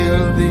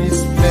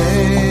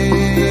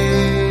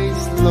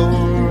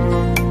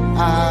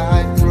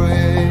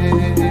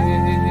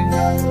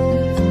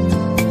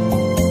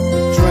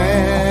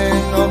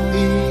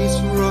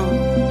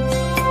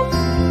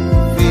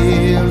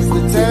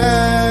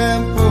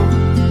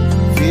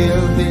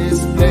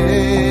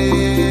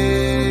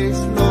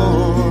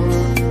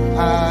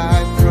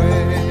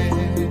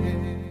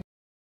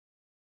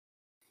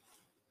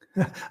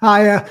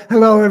Hi,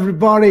 hello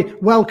everybody.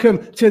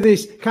 Welcome to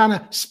this kind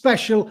of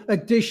special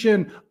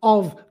edition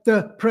of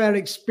the prayer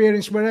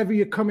experience. Wherever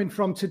you're coming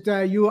from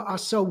today, you are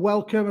so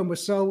welcome, and we're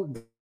so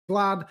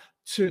glad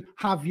to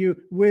have you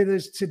with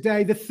us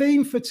today. The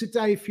theme for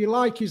today, if you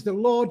like, is the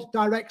Lord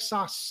directs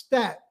our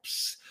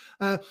steps,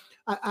 and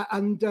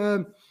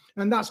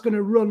that's going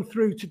to run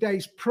through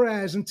today's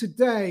prayers. And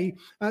today,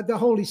 the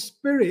Holy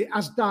Spirit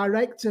has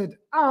directed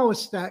our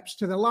steps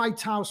to the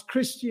Lighthouse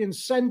Christian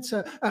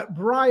Centre at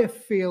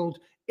Briarfield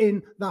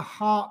in the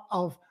heart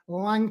of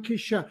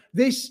Lancashire.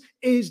 This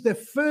is the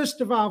first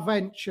of our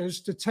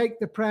ventures to take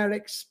the prayer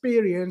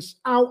experience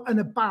out and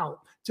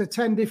about to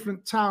 10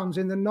 different towns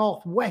in the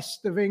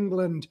northwest of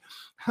England.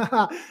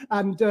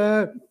 And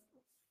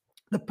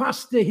the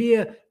pastor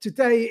here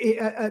today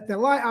at the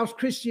Lighthouse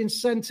Christian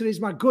Centre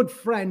is my good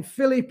friend,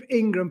 Philip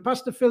Ingram,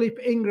 Pastor Philip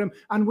Ingram,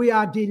 and we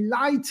are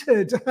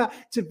delighted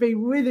to be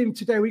with him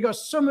today. We got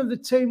some of the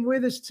team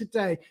with us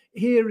today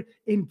here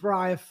in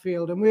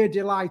Briarfield, and we're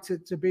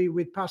delighted to be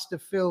with Pastor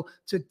Phil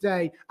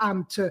today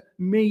and to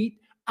meet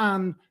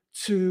and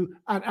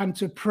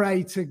to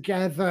pray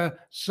together.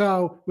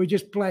 So we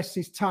just bless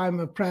this time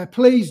of prayer.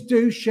 Please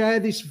do share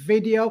this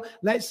video.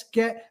 Let's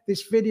get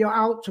this video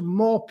out to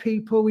more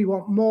people. We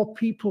want more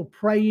people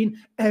praying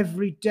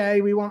every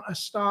day. We want to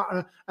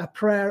start a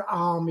prayer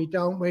army,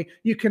 don't we?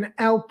 You can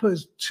help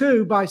us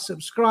too by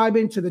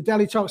subscribing to the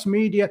Daily Talks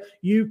Media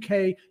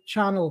UK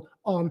channel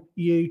on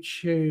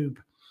YouTube.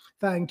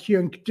 Thank you.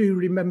 And do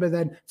remember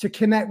then to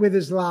connect with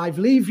us live.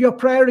 Leave your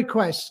prayer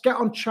requests. Get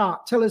on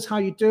chat. Tell us how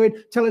you're doing.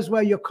 Tell us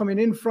where you're coming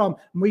in from.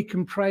 And we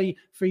can pray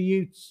for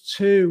you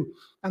too.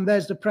 And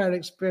there's the prayer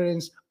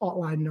experience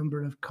hotline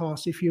number, of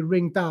course. If you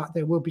ring that,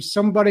 there will be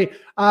somebody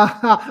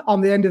on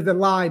the end of the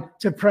line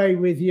to pray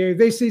with you.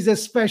 This is a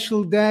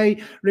special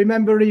day.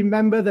 Remember,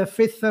 the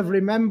 5th of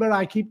Remember.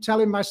 I keep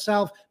telling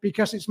myself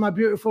because it's my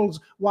beautiful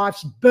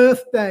wife's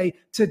birthday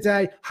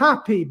today.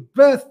 Happy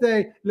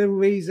birthday,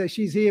 Louisa.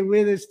 She's here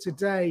with us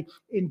today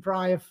in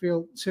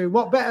Briarfield too.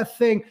 What better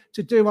thing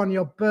to do on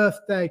your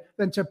birthday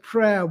than to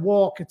prayer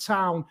walk a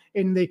town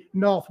in the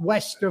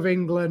northwest of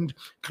England,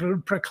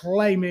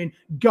 proclaiming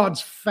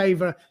God's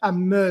favor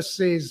and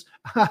mercies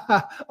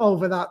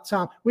over that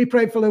time. We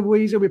pray for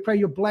Louisa. We pray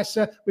you bless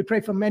her. We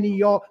pray for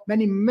many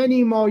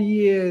more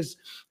years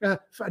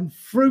and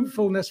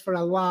fruitfulness for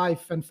her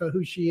life and for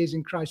who she is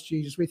in Christ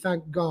Jesus. We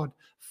thank God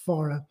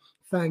for her.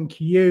 Thank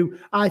you.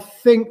 I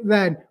think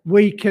then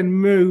we can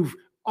move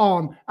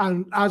on,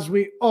 and as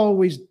we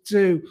always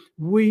do,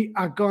 we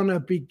are going to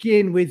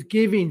begin with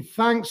giving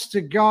thanks to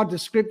God. The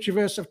scripture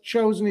verse I've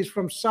chosen is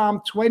from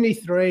Psalm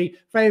 23,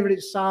 favorite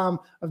psalm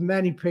of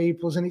many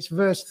people's, and it's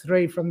verse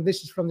 3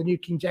 this is from the New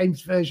King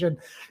James Version.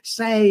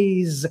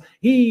 Says,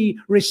 he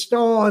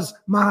restores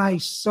my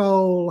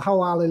soul.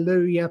 Oh,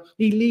 hallelujah.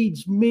 He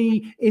leads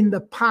me in the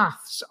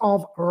paths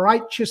of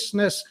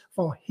righteousness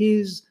for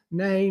his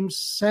name's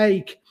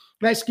sake.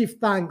 Let's give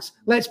thanks.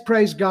 Let's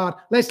praise God.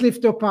 Let's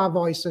lift up our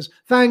voices.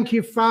 Thank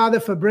you, Father,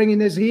 for bringing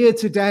us here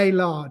today,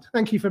 Lord.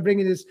 Thank you for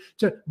bringing us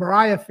to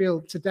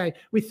Briarfield today.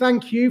 We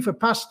thank you for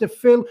Pastor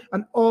Phil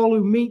and all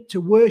who meet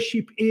to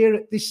worship here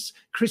at this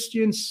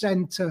Christian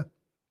Centre.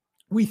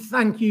 We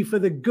thank you for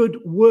the good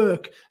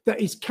work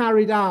that is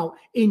carried out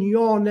in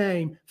your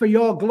name, for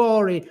your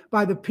glory,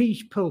 by the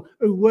people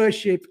who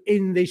worship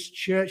in this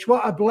church.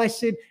 What a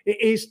blessing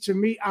it is to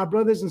meet our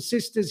brothers and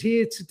sisters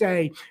here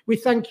today. We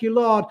thank you,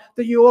 Lord,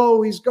 that you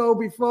always go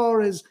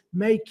before us,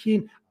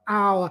 making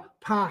our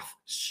path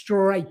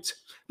straight,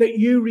 that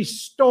you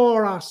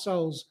restore our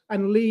souls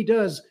and lead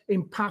us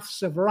in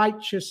paths of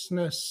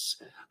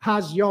righteousness,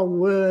 as your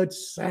word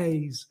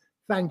says.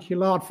 Thank you,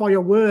 Lord, for your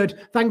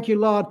word. Thank you,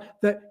 Lord,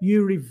 that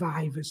you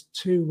revive us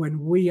too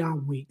when we are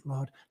weak,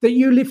 Lord, that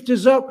you lift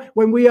us up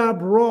when we are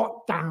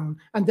brought down,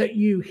 and that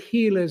you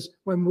heal us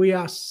when we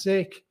are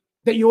sick,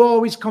 that you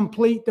always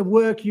complete the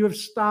work you have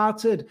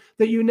started,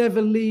 that you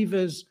never leave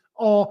us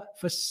or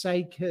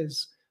forsake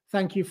us.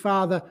 Thank you,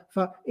 Father,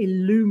 for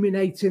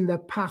illuminating the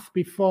path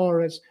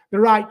before us,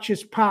 the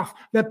righteous path,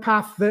 the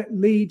path that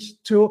leads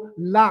to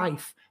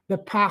life, the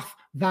path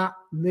that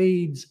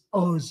leads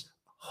us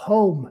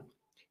home.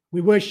 We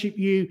worship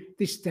you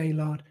this day,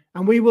 Lord,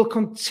 and we will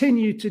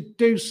continue to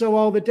do so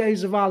all the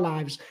days of our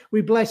lives.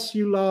 We bless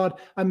you, Lord,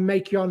 and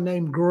make your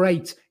name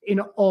great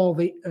in all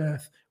the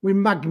earth. We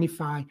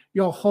magnify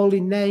your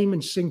holy name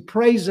and sing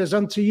praises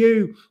unto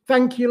you.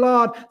 Thank you,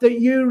 Lord,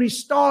 that you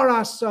restore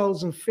our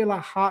souls and fill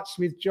our hearts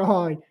with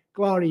joy.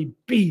 Glory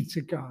be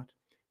to God.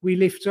 We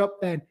lift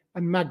up then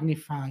and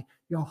magnify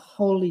your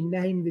holy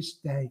name this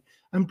day,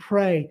 and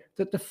pray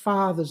that the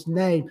Father's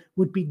name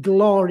would be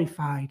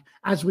glorified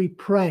as we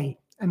pray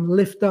and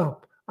lift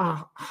up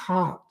our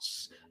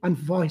hearts and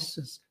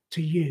voices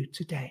to you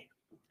today.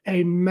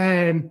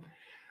 Amen.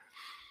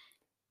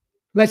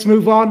 Let's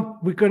move on.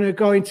 We're going to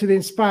go into the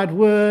inspired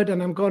word,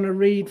 and I'm going to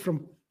read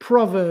from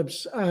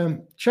Proverbs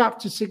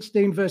chapter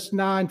 16, verse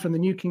 9 from the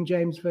New King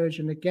James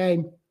Version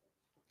again.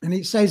 And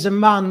it says, a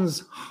man's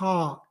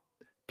heart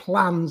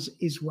plans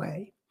his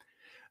way,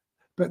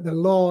 but the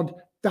Lord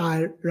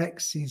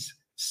directs his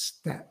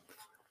step.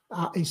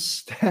 at his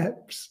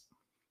steps.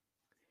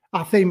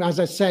 Our theme, as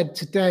I said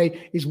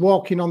today, is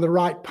walking on the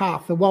right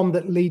path, the one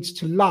that leads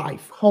to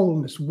life,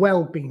 wholeness,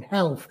 well-being,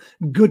 health,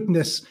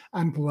 goodness,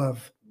 and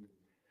love.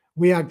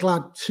 We are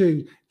glad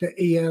too that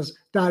he has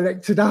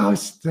directed our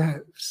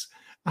steps,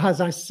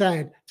 as I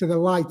said, to the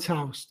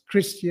Lighthouse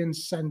Christian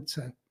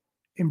Centre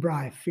in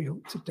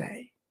Briarfield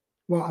today.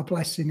 What a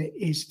blessing it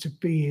is to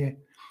be here.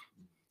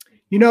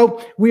 You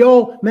know, we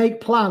all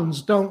make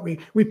plans, don't we?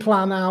 We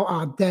plan out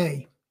our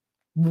day,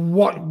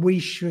 what we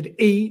should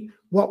eat,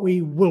 what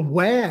we will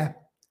wear,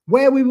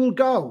 where we will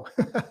go.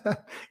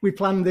 We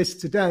planned this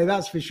today,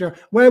 that's for sure.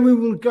 Where we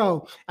will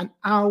go and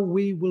how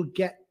we will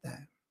get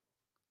there.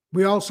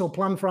 We also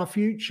plan for our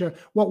future,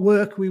 what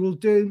work we will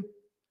do.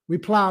 We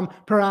plan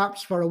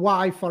perhaps for a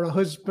wife or a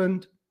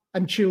husband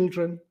and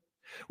children.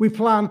 We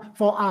plan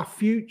for our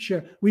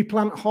future. We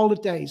plan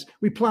holidays.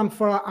 We plan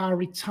for our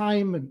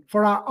retirement,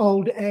 for our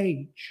old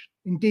age.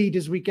 Indeed,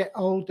 as we get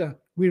older,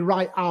 we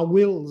write our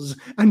wills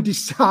and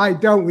decide,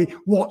 don't we,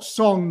 what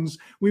songs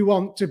we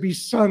want to be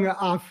sung at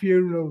our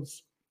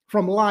funerals.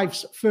 From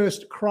life's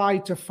first cry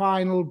to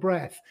final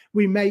breath,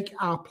 we make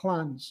our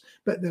plans.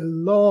 But the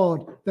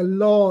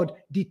Lord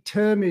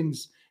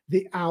determines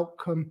the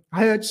outcome.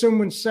 I heard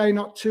someone say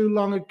not too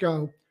long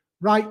ago,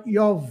 write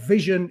your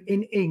vision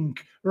in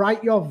ink,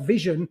 write your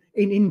vision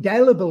in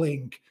indelible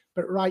ink,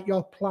 but write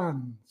your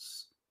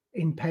plans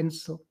in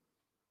pencil.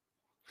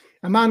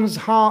 A man's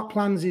heart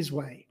plans his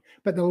way,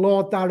 but the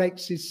Lord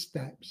directs his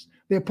steps.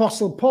 The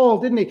Apostle Paul,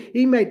 didn't he?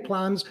 He made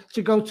plans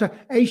to go to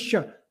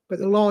Asia, but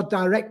the Lord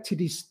directed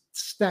his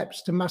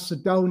steps to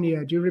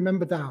Macedonia. Do you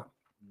remember that?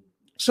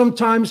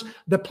 Sometimes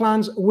the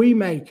plans we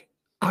make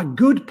are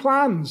good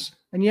plans,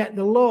 and yet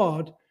the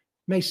Lord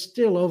may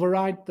still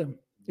override them.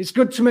 It's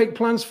good to make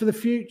plans for the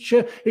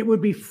future. It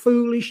would be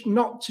foolish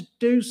not to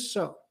do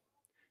so.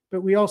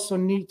 But we also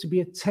need to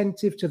be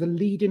attentive to the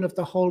leading of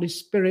the Holy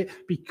Spirit,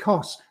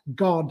 because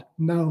God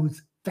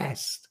knows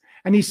best.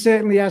 And he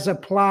certainly has a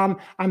plan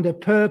and a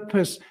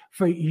purpose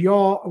for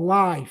your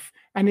life.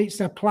 And it's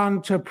a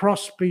plan to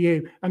prosper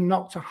you and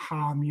not to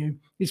harm you.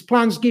 His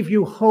plans give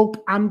you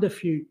hope and a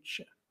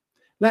future.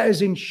 Let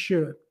us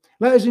ensure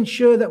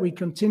that we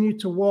continue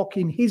to walk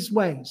in his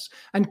ways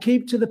and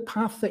keep to the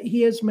path that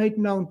he has made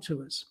known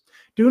to us.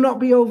 Do not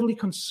be overly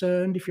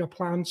concerned if your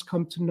plans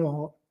come to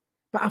naught,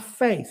 but have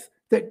faith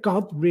that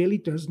God really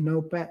does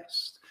know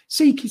best.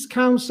 Seek his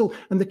counsel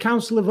and the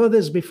counsel of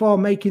others before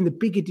making the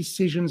bigger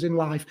decisions in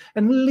life,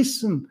 and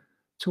listen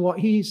to what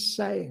he is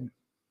saying.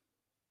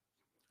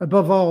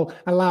 Above all,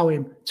 allow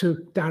him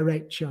to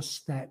direct your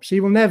steps. He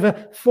will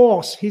never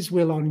force his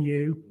will on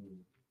you.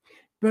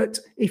 But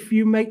if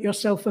you make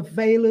yourself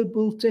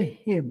available to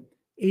him,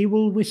 he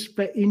will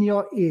whisper in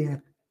your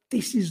ear,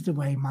 this is the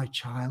way, my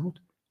child,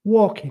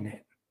 walk in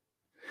it.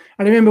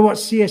 I remember what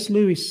C.S.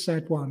 Lewis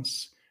said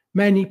once,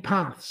 many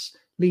paths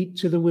lead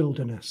to the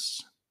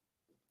wilderness,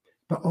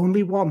 but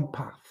only one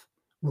path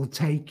will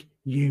take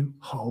you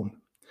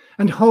home.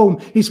 And home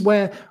is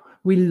where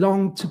we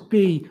long to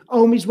be.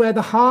 Home is where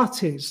the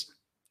heart is.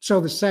 So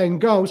the saying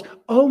goes,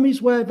 home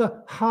is where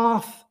the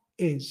hearth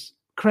is,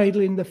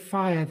 cradling the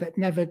fire that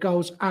never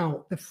goes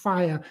out, the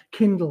fire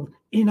kindled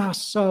in our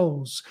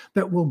souls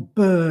that will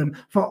burn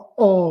for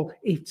all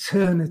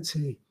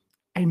eternity.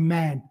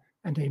 Amen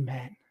and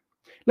amen.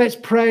 Let's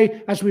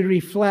pray as we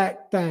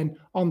reflect then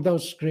on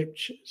those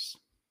scriptures.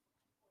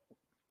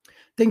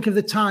 Think of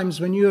the times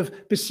when you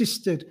have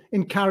persisted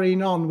in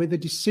carrying on with the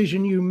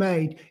decision you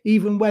made,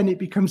 even when it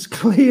becomes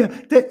clear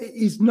that it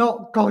is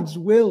not God's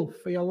will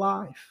for your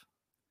life.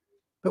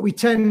 But we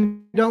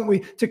tend, don't we,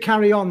 to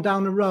carry on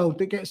down a road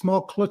that gets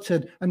more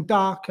cluttered and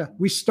darker.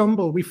 We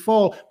stumble, we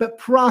fall, but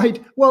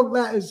pride won't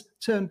let us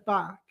turn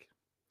back.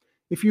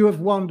 If you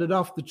have wandered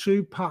off the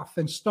true path,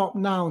 then stop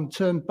now and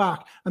turn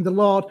back, and the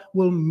Lord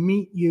will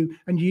meet you,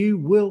 and you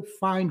will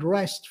find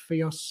rest for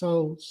your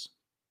souls.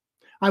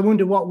 I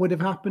wonder what would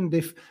have happened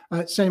if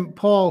St.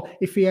 Paul,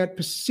 if he had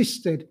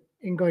persisted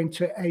in going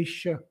to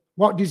Asia.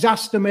 What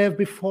disaster may have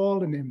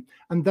befallen him.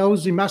 And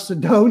those in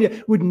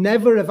Macedonia would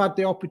never have had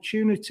the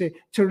opportunity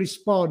to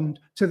respond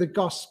to the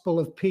gospel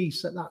of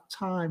peace at that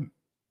time.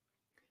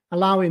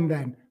 Allow him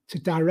then to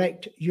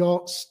direct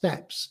your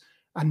steps,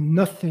 and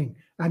nothing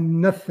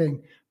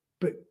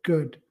but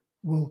good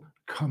will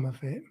come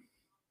of it.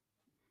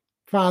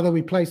 Father,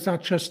 we place our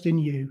trust in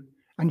you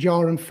and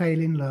your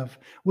unfailing love.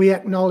 We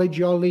acknowledge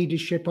your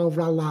leadership over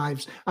our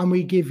lives, and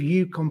we give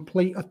you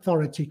complete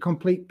authority,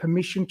 complete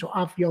permission to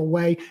have your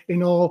way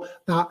in all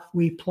that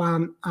we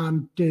plan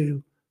and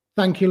do.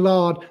 Thank you,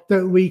 Lord,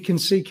 that we can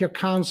seek your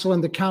counsel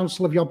and the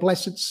counsel of your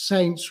blessed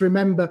saints.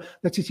 Remember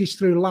that it is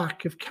through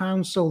lack of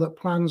counsel that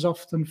plans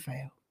often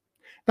fail.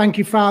 Thank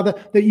you, Father,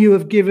 that you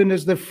have given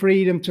us the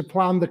freedom to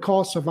plan the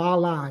course of our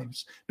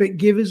lives. But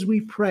give us, we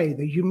pray,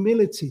 the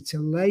humility to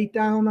lay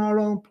down our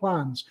own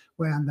plans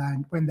when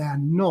they are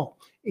not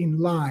in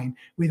line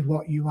with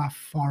what you have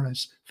for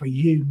us, for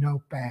you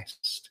know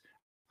best.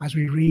 As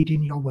we read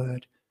in your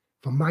word,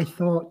 For my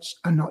thoughts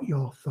are not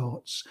your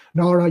thoughts,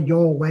 nor are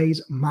your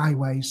ways my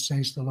ways,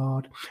 says the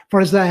Lord.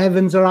 For as the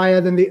heavens are higher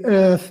than the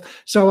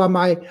earth, so are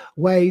my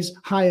ways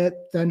higher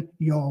than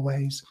your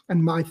ways,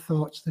 and my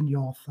thoughts than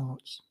your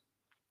thoughts.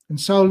 And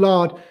so,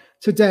 Lord,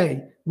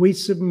 today we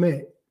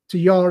submit to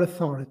your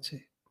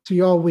authority, to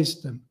your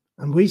wisdom,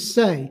 and we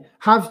say,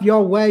 have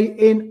your way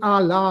in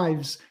our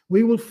lives.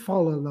 We will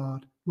follow,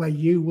 Lord, where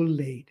you will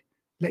lead.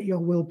 Let your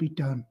will be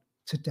done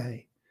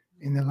today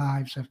in the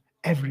lives of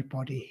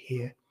everybody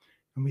here.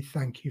 And we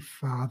thank you,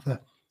 Father.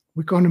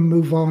 We're going to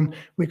move on.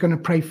 We're going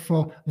to pray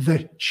for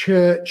the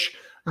church.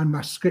 And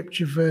my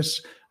scripture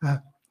verse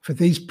for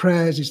these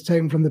prayers is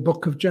taken from the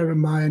book of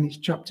Jeremiah, and it's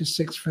chapter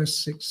 6,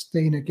 verse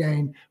 16,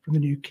 again from the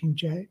New King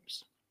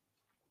James.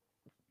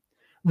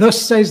 Thus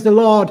says the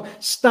Lord,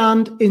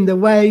 stand in the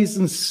ways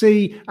and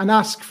see and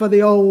ask for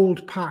the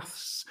old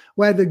paths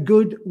where the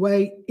good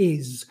way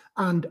is,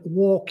 and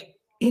walk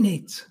in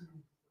it.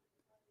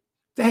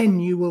 Then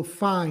you will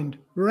find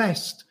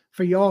rest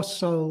for your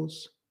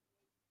souls.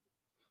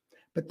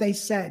 But they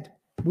said,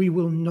 we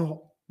will not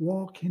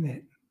walk in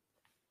it.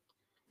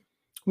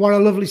 What a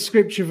lovely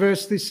scripture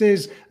verse this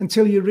is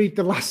until you read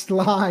the last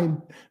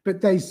line.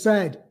 But they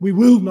said, we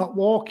will not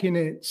walk in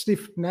it.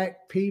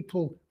 Stiff-necked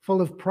people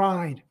full of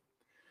pride.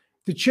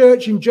 The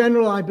church in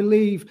general, I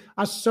believe,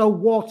 has so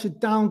watered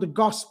down the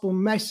gospel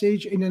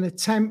message in an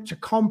attempt to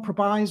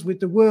compromise with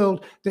the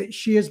world that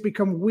she has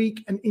become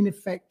weak and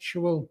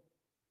ineffectual.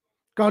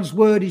 God's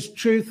word is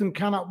truth and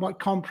cannot be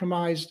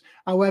compromised,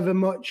 however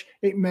much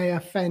it may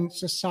offend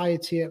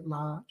society at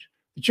large.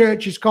 The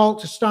church is called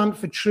to stand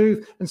for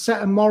truth and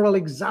set a moral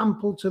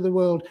example to the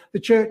world. The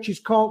church is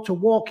called to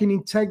walk in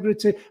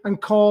integrity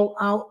and call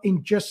out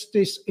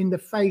injustice in the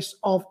face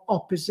of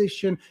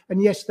opposition.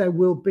 And yes, there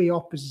will be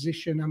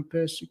opposition and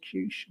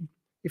persecution.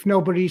 If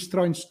nobody is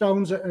throwing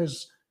stones at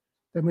us,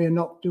 then we are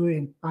not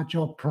doing our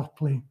job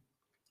properly.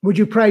 Would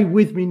you pray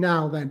with me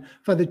now then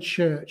for the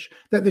church,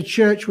 that the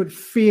church would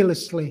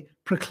fearlessly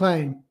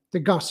proclaim the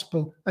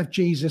gospel of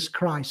Jesus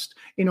Christ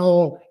in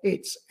all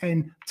its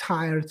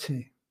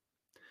entirety?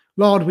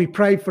 Lord, we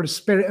pray for a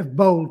spirit of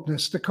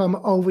boldness to come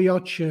over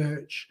your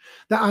church,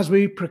 that as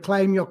we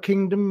proclaim your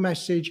kingdom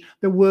message,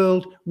 the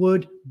world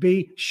would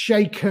be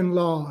shaken,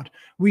 Lord.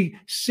 We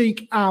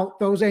seek out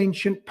those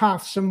ancient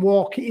paths and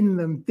walk in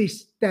them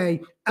this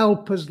day.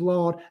 Help us,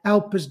 Lord.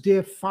 Help us,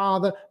 dear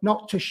Father,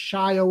 not to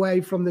shy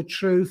away from the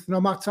truth, no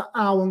matter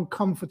how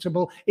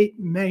uncomfortable it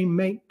may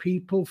make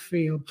people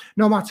feel,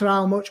 no matter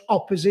how much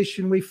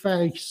opposition we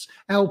face.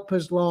 Help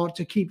us, Lord,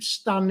 to keep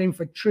standing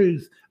for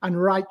truth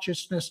and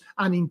righteousness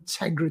and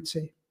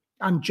integrity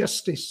and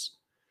justice.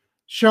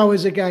 Show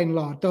us again,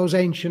 Lord, those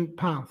ancient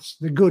paths,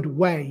 the good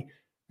way,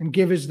 and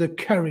give us the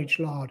courage,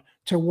 Lord,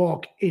 to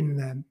walk in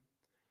them.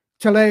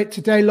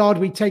 Today, Lord,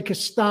 we take a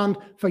stand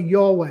for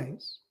your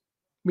ways.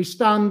 We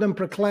stand and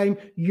proclaim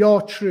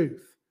your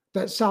truth,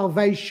 that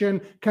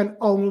salvation can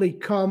only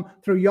come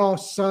through your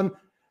Son,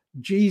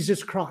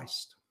 Jesus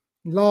Christ.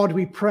 Lord,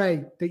 we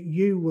pray that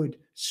you would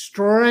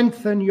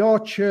strengthen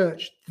your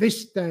church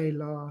this day,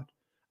 Lord.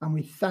 And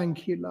we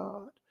thank you,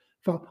 Lord,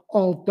 for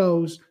all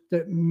those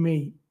that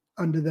meet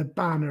under the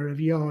banner of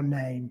your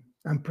name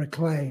and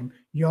proclaim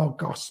your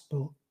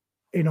gospel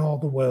in all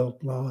the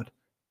world, Lord.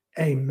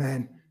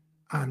 Amen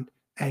and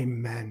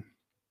amen.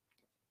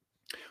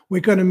 We're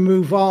going to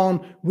move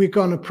on. We're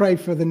going to pray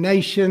for the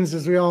nations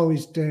as we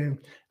always do.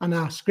 And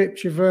our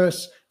scripture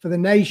verse for the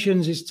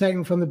nations is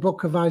taken from the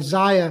book of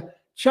Isaiah,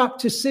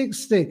 chapter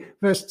 60,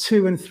 verse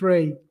 2 and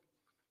 3.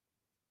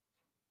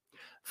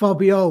 For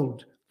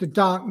behold, the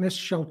darkness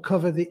shall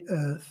cover the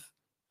earth,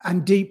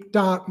 and deep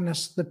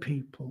darkness the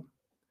people.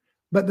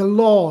 But the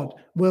Lord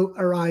will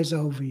arise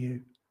over you,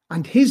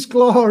 and his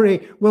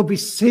glory will be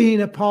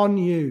seen upon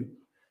you.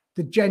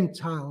 The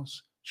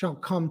Gentiles shall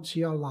come to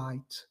your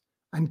light,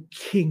 and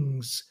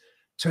kings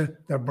to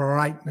the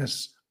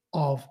brightness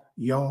of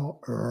your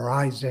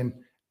rising.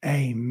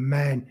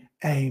 Amen.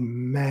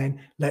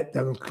 Amen. Let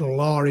the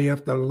glory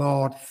of the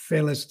Lord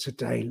fill us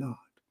today, Lord,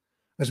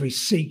 as we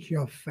seek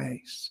your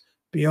face.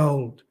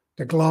 Behold,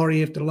 the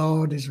glory of the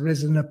Lord is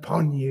risen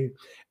upon you.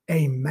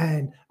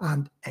 Amen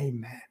and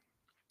amen.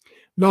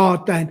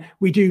 Lord, then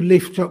we do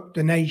lift up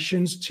the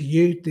nations to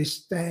you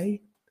this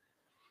day.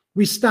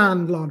 We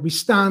stand, Lord, we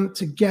stand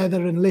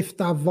together and lift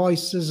our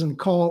voices and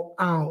call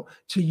out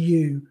to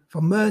you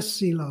for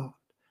mercy, Lord,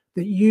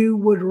 that you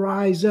would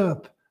rise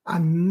up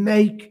and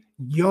make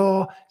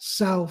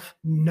yourself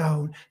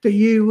known, that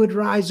you would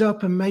rise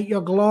up and make your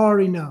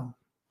glory known.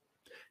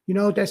 You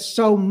know, there's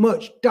so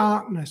much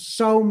darkness,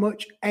 so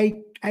much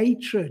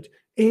hatred,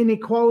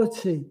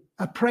 inequality,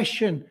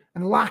 oppression,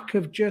 and lack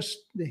of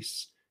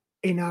justice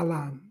in our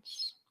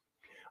lands.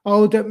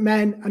 Oh, that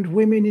men and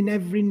women in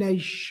every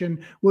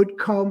nation would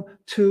come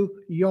to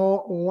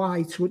your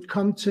light, would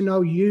come to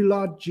know you,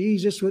 Lord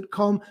Jesus, would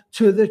come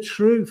to the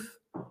truth,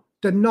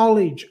 the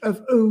knowledge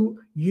of who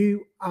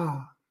you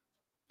are.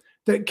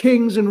 That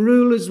kings and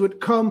rulers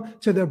would come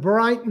to the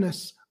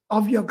brightness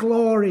of your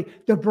glory,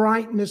 the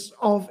brightness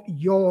of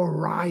your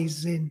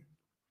rising.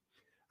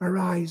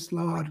 Arise,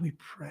 Lord, we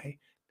pray.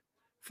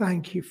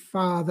 Thank you,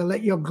 Father.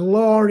 Let your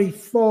glory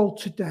fall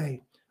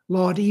today.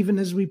 Lord, even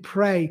as we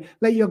pray,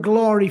 let your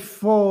glory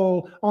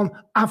fall on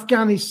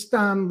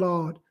Afghanistan,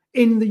 Lord,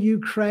 in the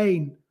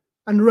Ukraine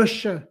and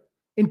Russia,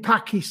 in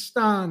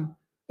Pakistan,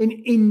 in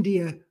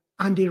India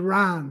and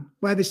Iran,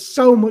 where there's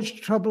so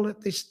much trouble at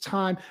this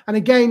time. And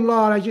again,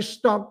 Lord, I just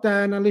stop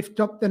there and I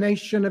lift up the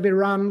nation of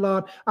Iran,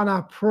 Lord, and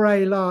I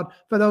pray, Lord,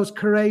 for those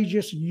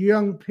courageous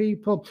young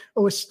people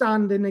who are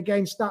standing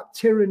against that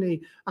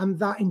tyranny and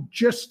that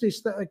injustice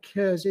that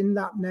occurs in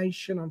that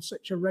nation on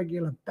such a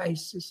regular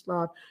basis,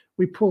 Lord.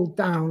 We pull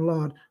down,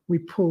 Lord, we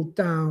pull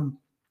down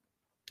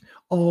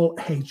all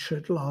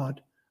hatred,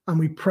 Lord, and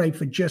we pray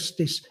for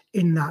justice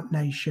in that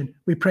nation.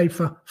 We pray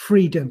for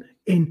freedom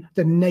in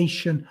the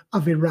nation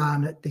of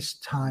Iran at this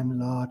time,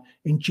 Lord.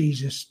 In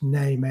Jesus'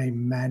 name,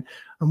 amen.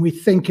 And we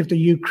think of the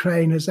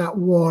Ukraine as that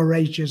war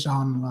rages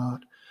on,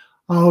 Lord.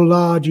 Oh,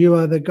 Lord, you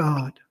are the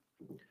God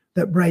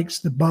that breaks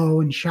the bow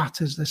and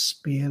shatters the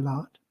spear,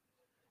 Lord.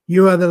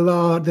 You are the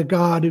Lord, the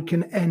God who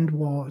can end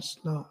wars,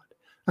 Lord.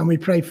 And we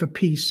pray for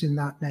peace in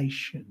that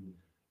nation.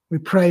 We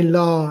pray,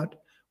 Lord,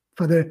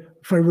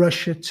 for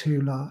Russia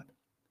too, Lord.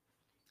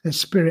 The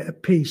spirit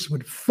of peace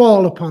would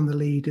fall upon the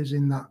leaders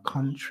in that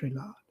country,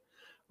 Lord.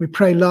 We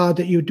pray, Lord,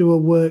 that you do a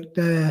work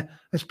there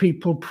as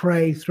people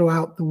pray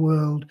throughout the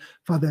world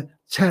for the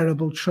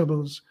terrible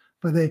troubles,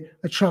 for the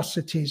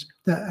atrocities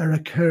that are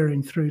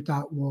occurring through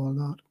that war,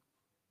 Lord.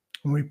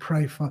 And we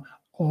pray for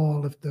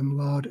all of them,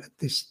 Lord, at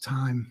this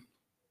time.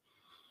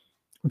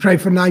 We pray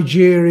for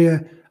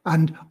Nigeria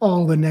and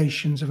all the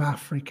nations of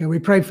Africa. We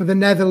pray for the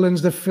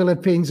Netherlands, the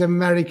Philippines,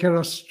 America,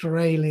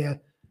 Australia.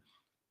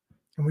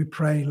 And we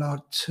pray, Lord,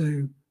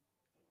 too,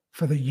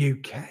 for the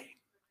UK.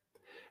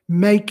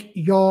 Make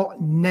your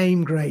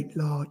name great,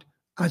 Lord,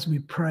 as we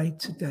pray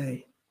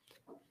today.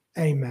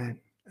 Amen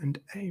and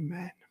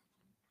amen.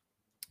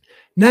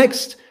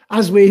 Next,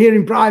 as we're here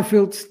in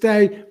Briarfield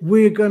today,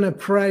 we're going to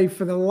pray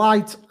for the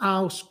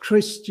Lighthouse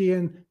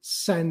Christian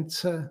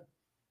Centre.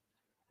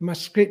 My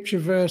scripture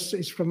verse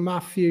is from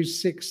Matthew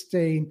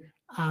 16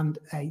 and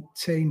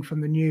 18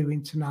 from the New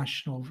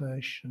International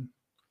Version.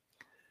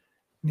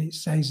 And it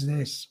says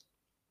this,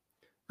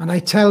 "And I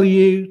tell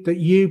you that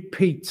you,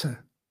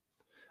 Peter,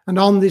 and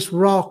on this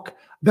rock,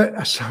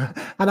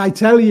 and I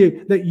tell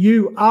you that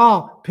you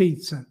are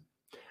Peter,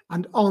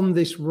 and on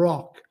this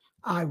rock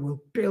I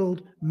will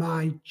build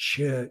my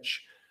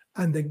church,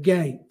 and the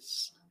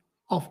gates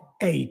of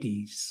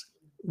Hades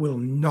will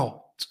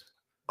not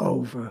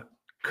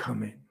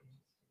overcome it."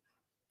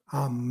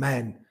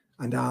 Amen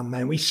and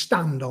amen. We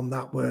stand on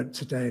that word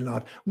today,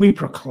 Lord. We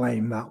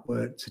proclaim that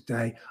word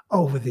today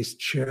over this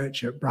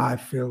church at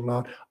Briarfield,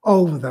 Lord,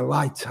 over the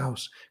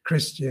Lighthouse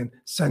Christian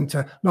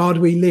Centre. Lord,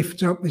 we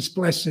lift up this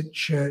blessed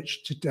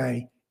church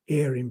today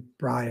here in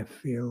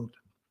Briarfield.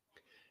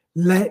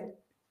 Let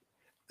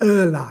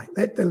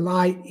the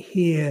light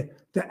here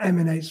that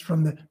emanates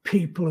from the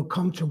people who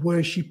come to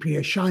worship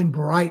here shine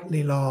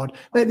brightly, Lord.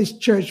 Let this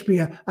church be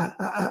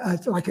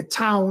like a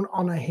town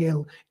on a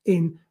hill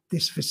in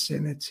this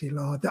vicinity,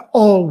 Lord, that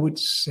all would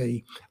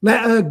see.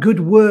 Let our good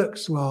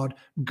works, Lord,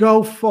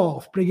 go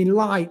forth, bringing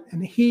light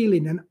and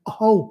healing and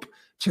hope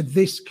to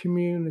this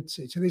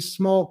community, to this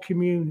small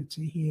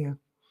community here.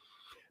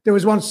 There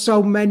was once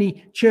so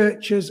many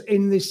churches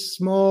in this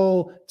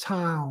small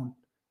town,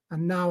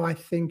 and now I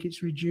think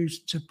it's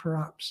reduced to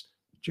perhaps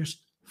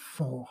just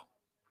 4.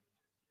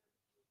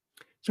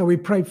 So we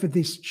pray for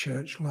this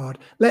church, Lord.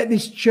 Let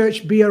this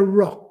church be a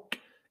rock,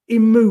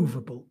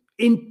 immovable,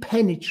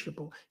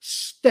 impenetrable,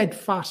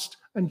 steadfast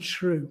and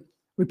true.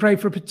 We pray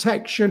for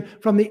protection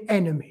from the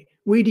enemy.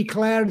 We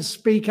declare and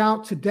speak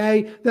out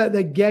today that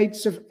the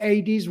gates of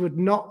Hades would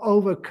not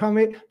overcome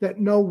it,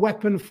 that no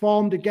weapon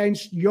formed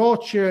against your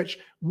church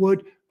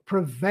would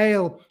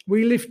prevail.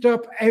 We lift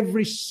up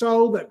every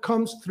soul that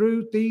comes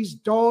through these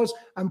doors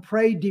and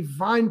pray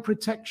divine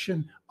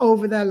protection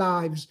over their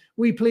lives.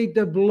 We plead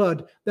the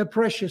blood, the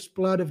precious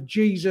blood of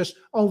Jesus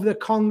over the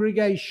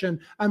congregation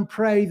and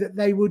pray that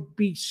they would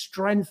be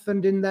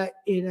strengthened in their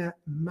inner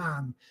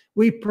man.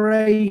 We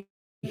pray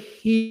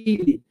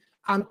healing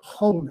and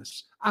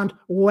wholeness and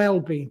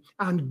well-being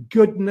and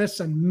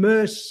goodness and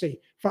mercy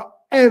for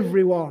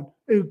everyone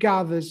who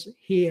gathers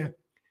here.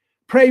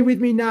 Pray with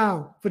me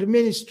now for the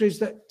ministries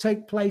that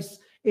take place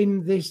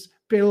in this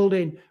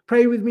building.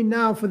 Pray with me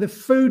now for the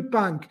food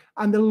bank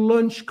and the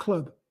lunch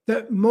club,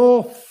 that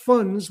more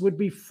funds would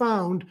be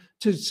found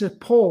to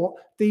support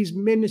these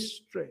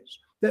ministries,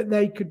 that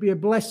they could be a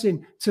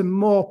blessing to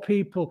more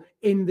people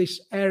in this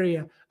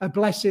area, a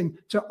blessing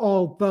to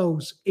all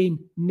those in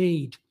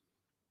need.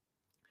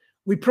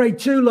 We pray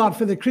too, Lord,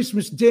 for the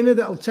Christmas dinner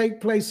that will take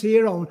place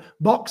here on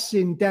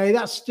Boxing Day.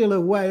 That's still a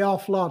way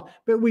off, Lord,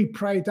 but we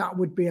pray that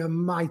would be a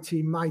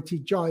mighty, mighty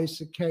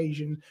joyous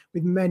occasion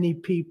with many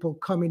people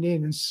coming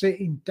in and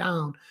sitting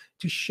down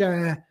to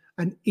share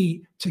and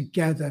eat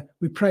together.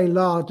 We pray,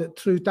 Lord, that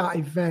through that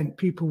event,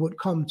 people would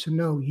come to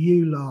know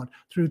you, Lord,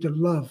 through the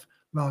love,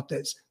 Lord,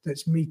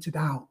 that's meted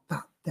out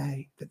that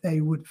day, that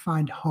they would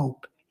find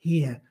hope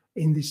here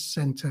in this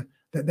centre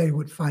that they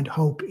would find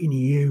hope in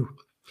you.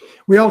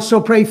 We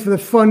also pray for the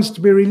funds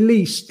to be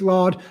released,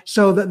 Lord,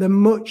 so that the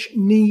much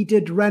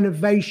needed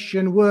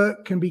renovation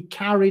work can be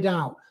carried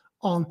out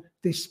on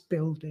this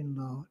building,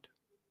 Lord.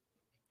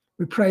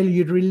 We pray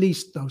you'd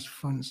release those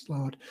funds,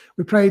 Lord.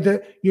 We pray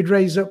that you'd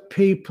raise up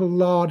people,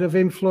 Lord, of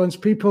influence,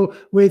 people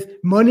with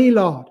money,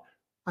 Lord,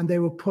 and they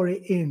will put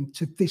it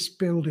into this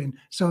building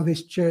so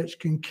this church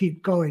can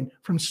keep going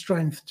from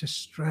strength to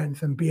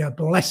strength and be a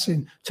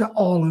blessing to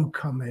all who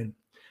come in.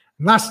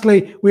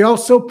 Lastly, we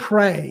also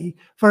pray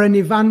for an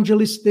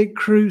evangelistic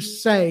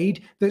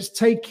crusade that's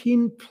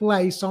taking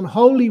place on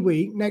Holy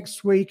Week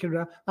next week.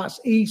 That's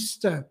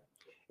Easter.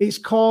 This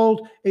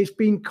crusade's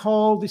been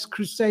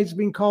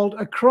called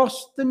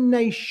Across the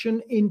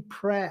Nation in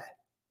Prayer.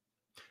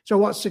 So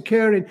what's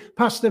occurring?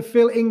 Pastor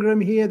Phil Ingram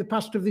here, the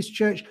pastor of this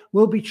church,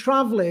 will be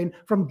traveling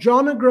from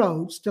John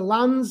O'Groats to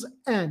Land's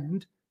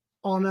End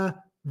on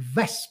a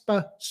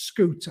Vespa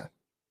scooter.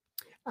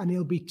 And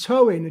he'll be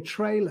towing a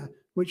trailer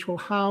which will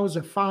house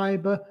a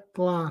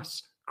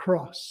fiberglass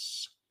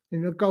cross.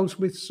 And it goes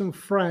with some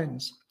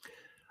friends.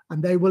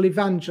 And they will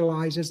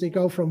evangelize as they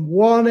go from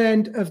one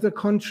end of the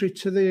country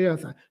to the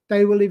other.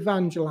 They will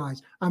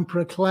evangelize and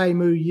proclaim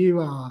who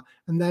you are.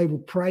 And they will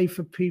pray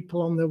for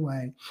people on the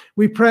way.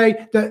 We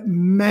pray that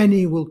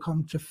many will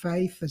come to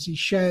faith as he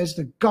shares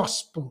the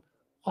gospel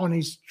on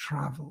his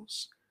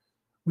travels.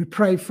 We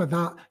pray for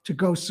that to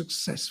go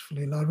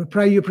successfully, Lord. We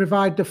pray you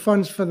provide the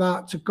funds for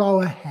that to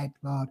go ahead,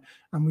 Lord.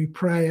 And we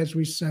pray, as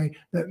we say,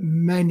 that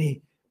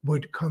many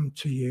would come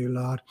to you,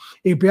 Lord.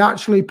 He'll be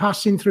actually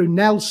passing through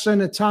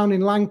Nelson, a town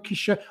in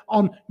Lancashire,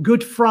 on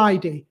Good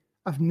Friday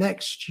of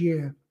next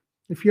year.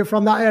 If you're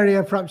from that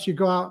area, perhaps you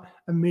go out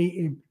and meet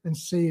him and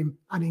see him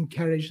and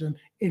encourage them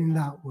in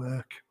that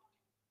work.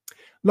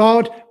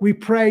 Lord, we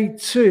pray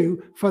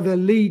too for the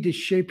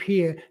leadership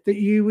here, that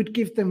you would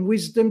give them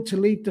wisdom to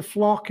lead the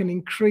flock and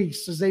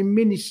increase as they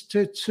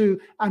minister to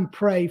and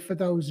pray for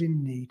those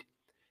in need.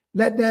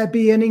 Let there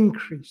be an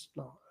increase,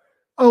 Lord.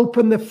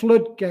 Open the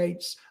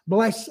floodgates.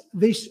 Bless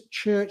this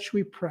church,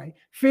 we pray.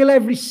 Fill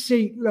every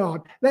seat,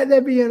 Lord. Let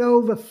there be an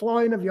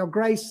overflowing of your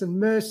grace and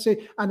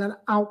mercy and an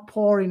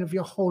outpouring of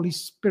your Holy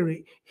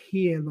Spirit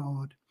here,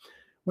 Lord,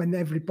 when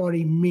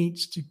everybody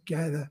meets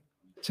together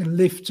to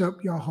lift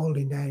up your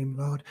holy name,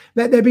 Lord.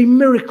 Let there be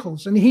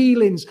miracles and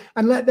healings,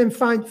 and let them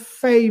find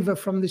favor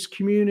from this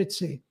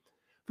community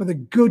for the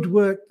good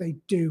work they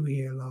do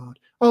here, Lord.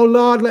 Oh,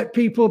 Lord, let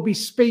people be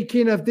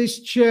speaking of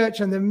this church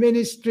and the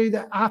ministry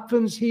that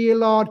happens here,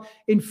 Lord,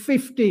 in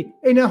 50,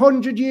 in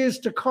 100 years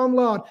to come,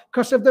 Lord,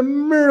 because of the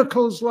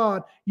miracles,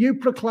 Lord, you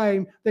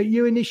proclaim that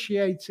you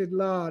initiated,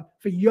 Lord,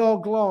 for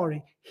your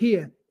glory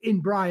here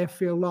in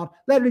Briarfield, Lord.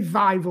 Let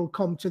revival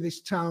come to this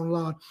town,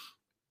 Lord.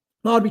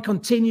 Lord, we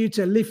continue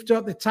to lift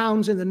up the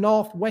towns in the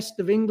northwest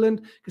of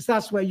England, because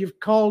that's where you've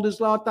called us,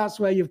 Lord. That's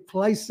where you've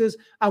placed us.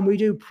 And we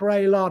do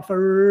pray, Lord,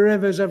 for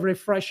rivers of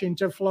refreshing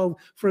to flow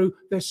through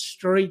the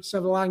streets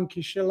of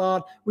Lancashire,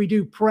 Lord. We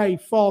do pray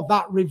for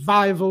that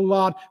revival,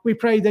 Lord. We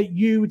pray that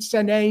you would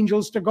send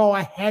angels to go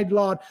ahead,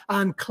 Lord,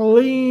 and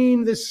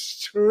clean the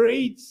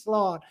streets,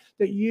 Lord,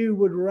 that you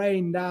would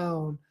rain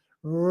down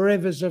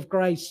rivers of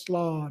grace,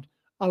 Lord,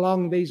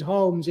 along these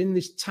homes, in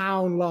this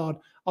town, Lord,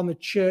 on the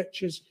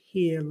churches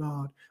here,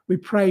 Lord. We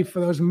pray for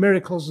those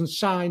miracles and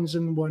signs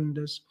and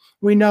wonders.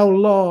 We know,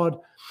 Lord,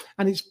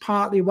 and it's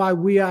partly why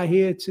we are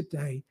here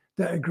today,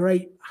 that a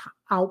great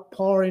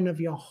outpouring of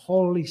your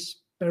Holy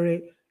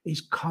Spirit is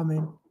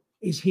coming,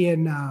 is here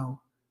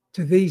now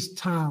to these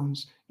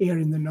towns here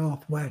in the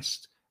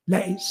northwest.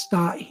 Let it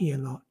start here,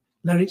 Lord.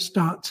 Let it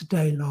start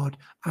today, Lord,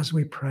 as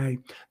we pray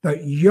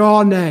that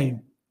your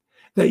name,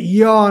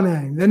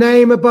 the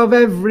name above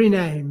every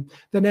name,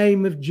 the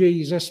name of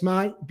Jesus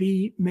might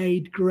be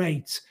made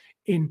great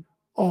in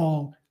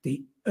all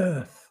the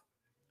earth.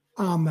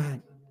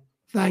 Amen.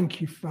 Thank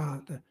you,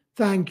 Father.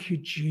 Thank you,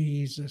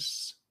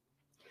 Jesus.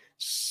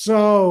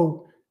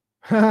 So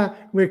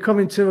we're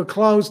coming to a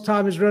close.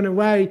 Time has run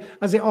away,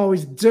 as it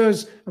always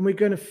does, and we're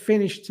going to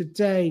finish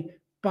today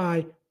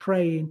by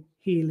praying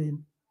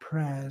healing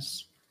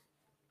prayers.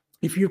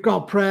 If you've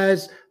got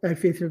prayers,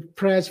 if you have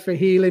prayers for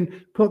healing,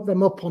 put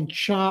them up on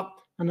chat,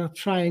 and I'll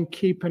try and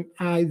keep an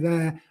eye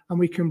there, and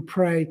we can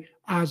pray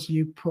as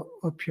you put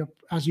up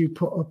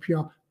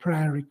your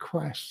prayer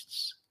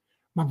requests.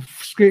 My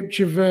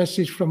scripture verse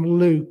is from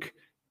Luke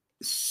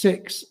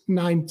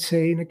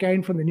 6:19,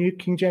 again from the New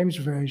King James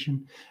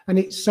Version, and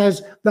it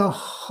says, the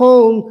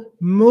whole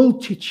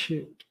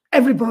multitude,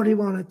 everybody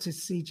wanted to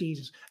see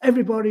Jesus.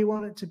 Everybody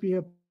wanted to be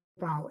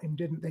about him,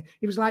 didn't they?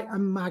 It was like a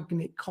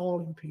magnet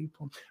calling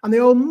people, and the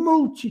whole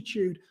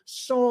multitude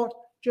sought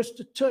just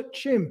to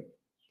touch him.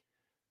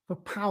 For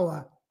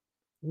power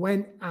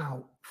went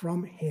out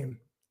from him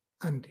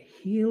and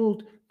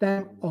healed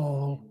them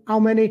all. How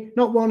many?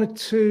 Not one or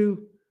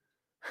two,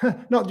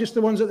 Not just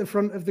the ones at the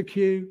front of the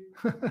queue,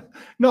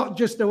 not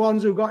just the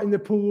ones who got in the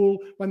pool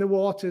when the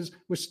waters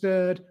were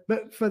stirred,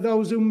 but for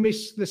those who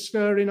missed the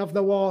stirring of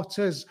the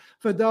waters,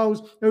 for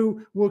those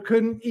who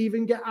couldn't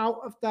even get out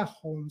of their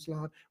homes,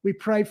 Lord. We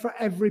pray for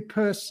every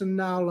person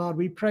now, Lord.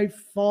 We pray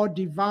for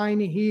divine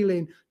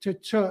healing to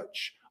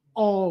touch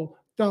all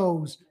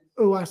those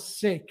who are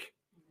sick,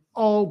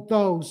 all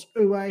those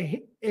who are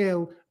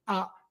ill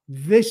at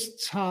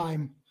this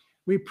time.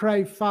 We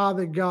pray,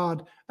 Father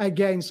God,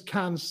 against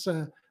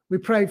cancer. We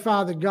pray,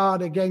 Father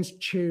God,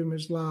 against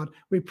tumors, Lord.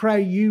 We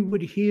pray you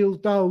would heal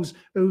those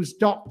whose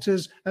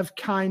doctors have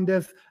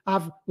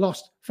have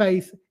lost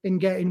faith in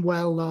getting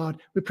well, Lord.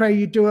 We pray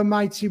you do a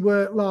mighty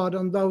work, Lord,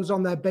 on those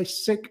on their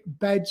sick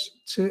beds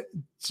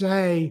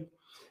today.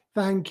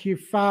 Thank you,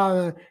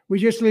 Father. We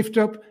just lift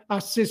up our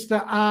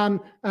sister Anne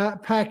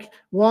Peck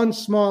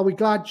once more. We're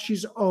glad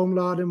she's home,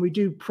 Lord, and we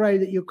do pray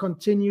that you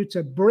continue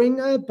to bring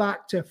her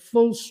back to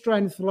full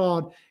strength,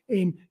 Lord,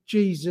 in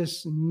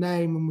Jesus'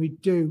 name. And we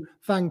do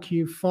thank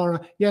you for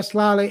her. Yes,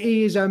 Lila,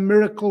 he is a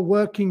miracle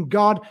working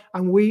God,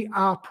 and we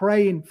are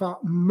praying for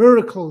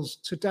miracles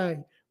today.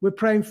 We're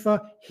praying for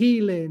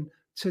healing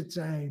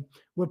today.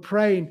 We're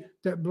praying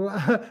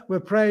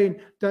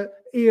that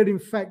ear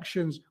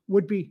infections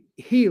would be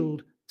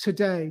healed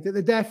today, that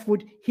the deaf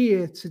would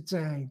hear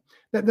today,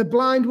 that the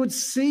blind would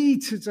see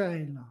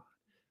today, Lord.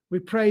 We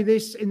pray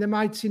this in the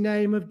mighty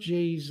name of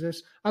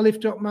Jesus. I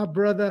lift up my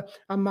brother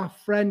and my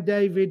friend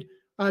David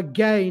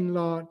again,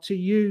 Lord, to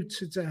you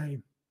today.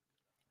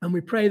 And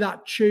we pray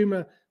that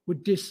tumor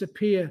would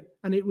disappear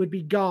and it would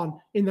be gone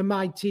in the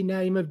mighty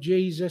name of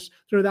Jesus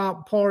through the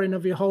outpouring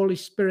of your Holy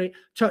Spirit.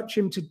 Touch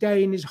him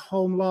today in his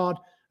home, Lord,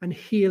 and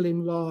heal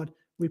him, Lord.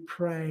 We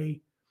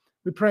pray.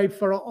 We pray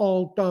for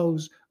all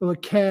those who are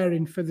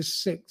caring for the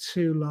sick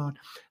too, Lord.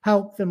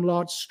 Help them,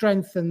 Lord.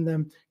 Strengthen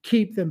them.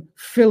 Keep them.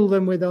 Fill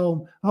them with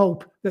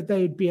hope that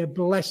they'd be a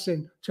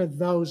blessing to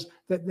those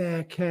that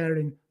they're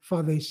caring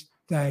for this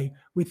day.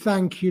 We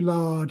thank you,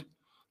 Lord,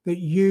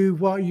 that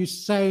what you're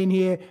saying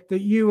here,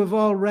 that you have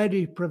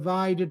already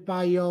provided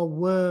by your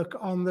work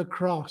on the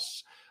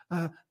cross,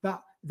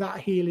 that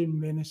healing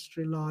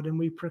ministry, Lord, and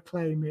we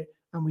proclaim it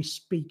and we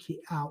speak it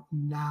out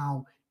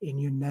now in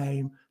your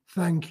name.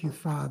 Thank you,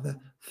 Father.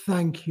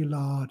 Thank you,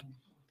 Lord.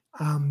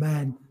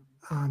 Amen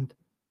and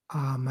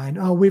amen.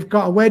 Oh, we've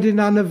got a wedding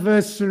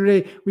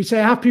anniversary. We say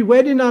happy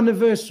wedding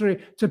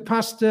anniversary to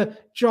Pastor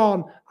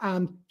John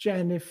and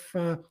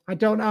Jennifer. I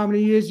don't know how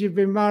many years you've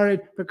been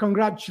married, but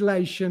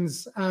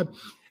congratulations.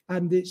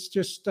 And it's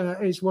just,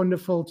 it's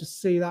wonderful to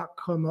see that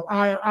come up.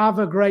 Have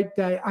a great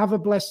day. Have a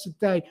blessed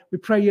day. We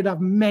pray you'd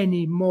have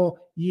many more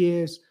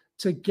years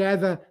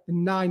together. The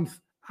 9th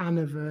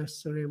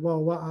anniversary.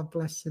 Well, what a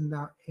blessing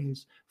that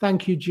is.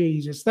 Thank you,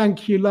 Jesus.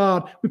 Thank you,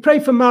 Lord. We pray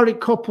for married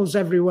couples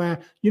everywhere.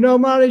 You know,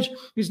 marriage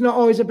is not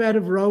always a bed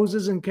of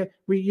roses, and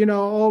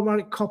all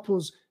married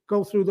couples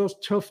go through those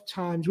tough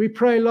times. We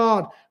pray,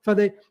 Lord, for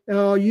the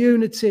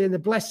unity and the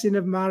blessing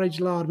of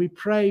marriage, Lord. We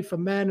pray for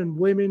men and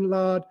women,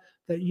 Lord,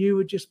 that you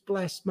would just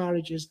bless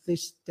marriages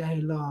this day,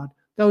 Lord.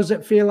 Those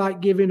that feel like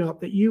giving up,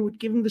 that you would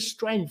give them the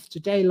strength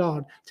today,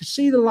 Lord, to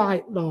see the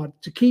light, Lord,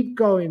 to keep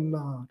going,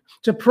 Lord,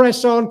 to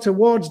press on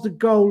towards the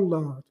goal,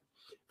 Lord,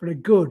 for a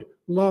good,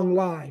 long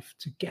life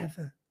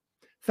together.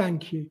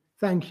 Thank you.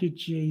 Thank you,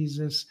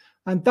 Jesus.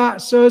 And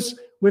that's us.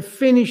 We're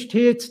finished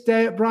here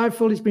today at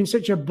Brideful. It's been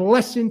such a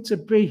blessing to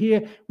be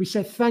here. We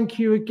say thank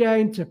you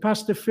again to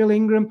Pastor Phil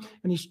Ingram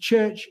and his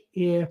church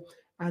here.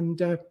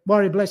 And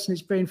what a blessing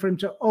it's been for him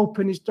to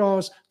open his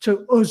doors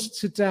to us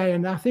today.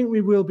 And I think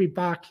we will be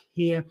back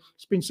here.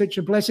 It's been such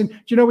a blessing. Do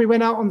you know, we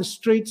went out on the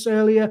streets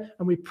earlier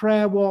and we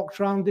prayer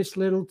walked around this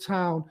little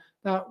town.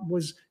 That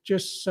was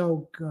just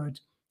so good.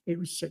 It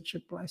was such a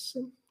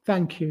blessing.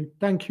 Thank you.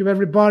 Thank you,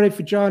 everybody,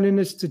 for joining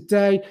us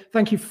today.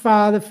 Thank you,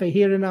 Father, for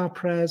hearing our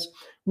prayers.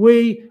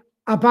 We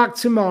are back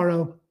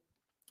tomorrow,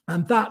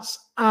 and that's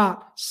at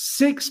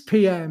 6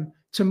 p.m.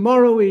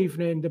 tomorrow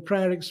evening, the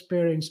prayer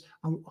experience.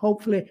 And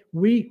hopefully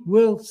we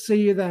will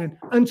see you then.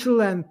 Until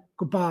then,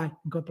 goodbye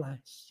and God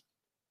bless.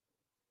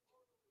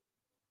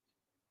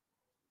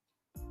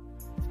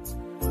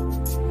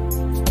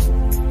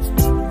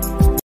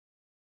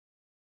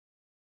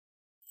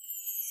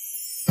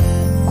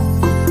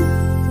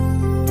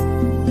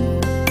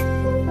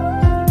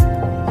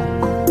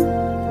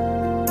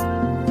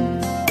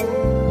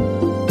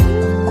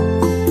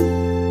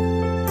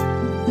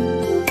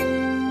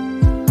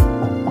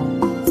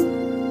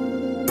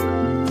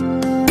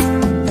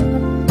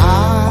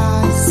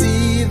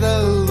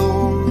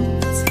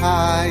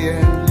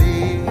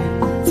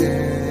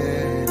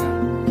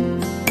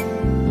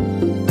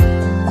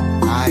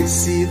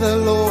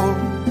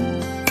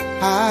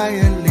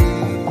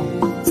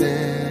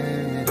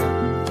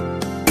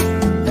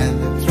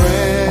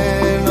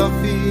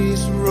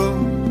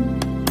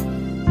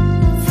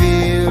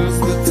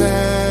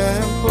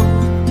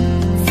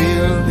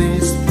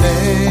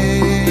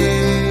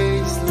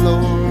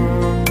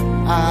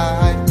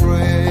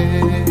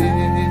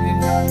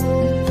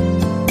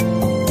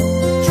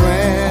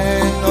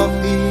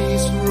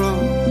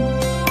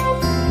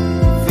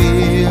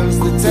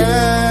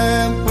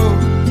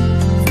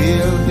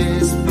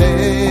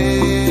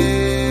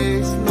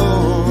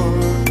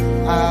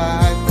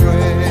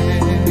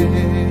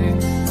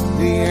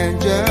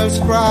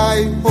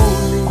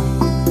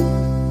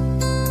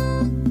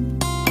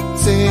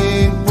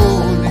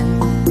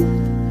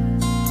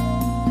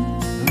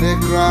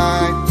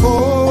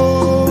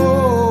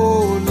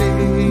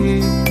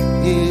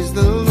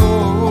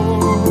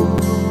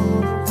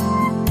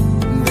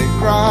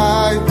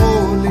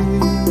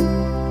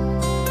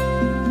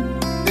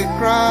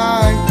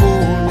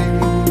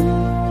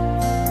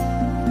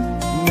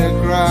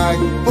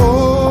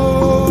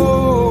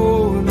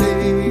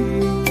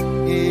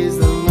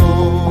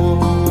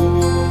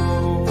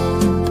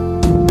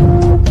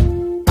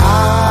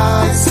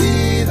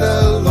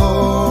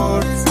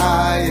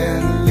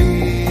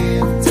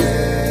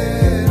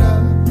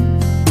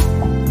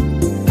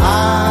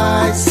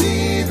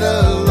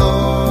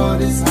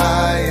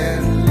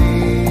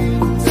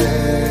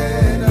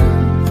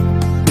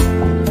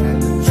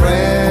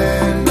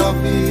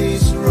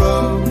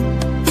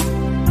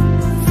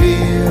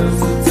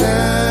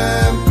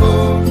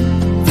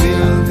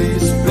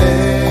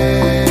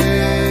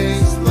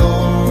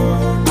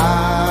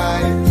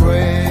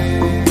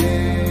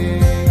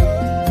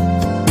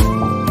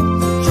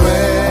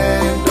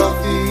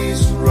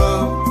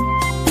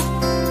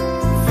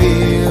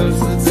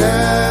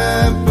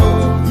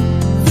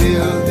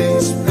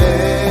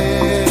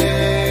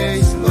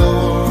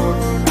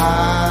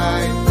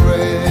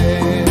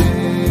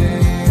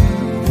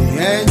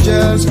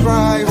 angels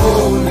cry,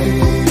 holy,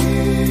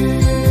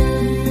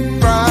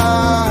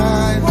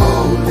 cry,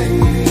 holy.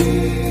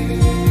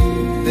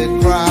 They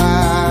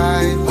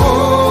cry,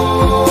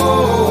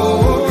 holy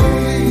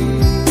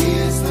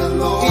is the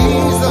Lord.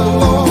 Is the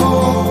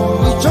Lord.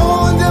 We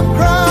join them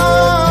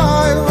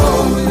cry,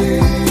 holy.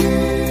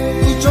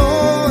 We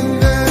join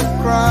them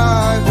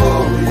cry,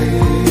 holy.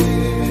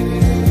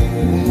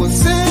 We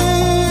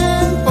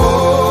sing,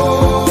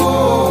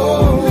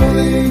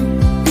 holy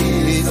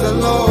is the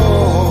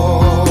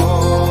Lord.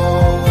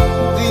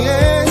 The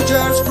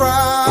angels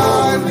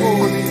cry,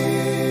 holy.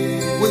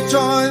 We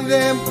join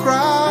them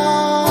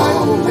cry,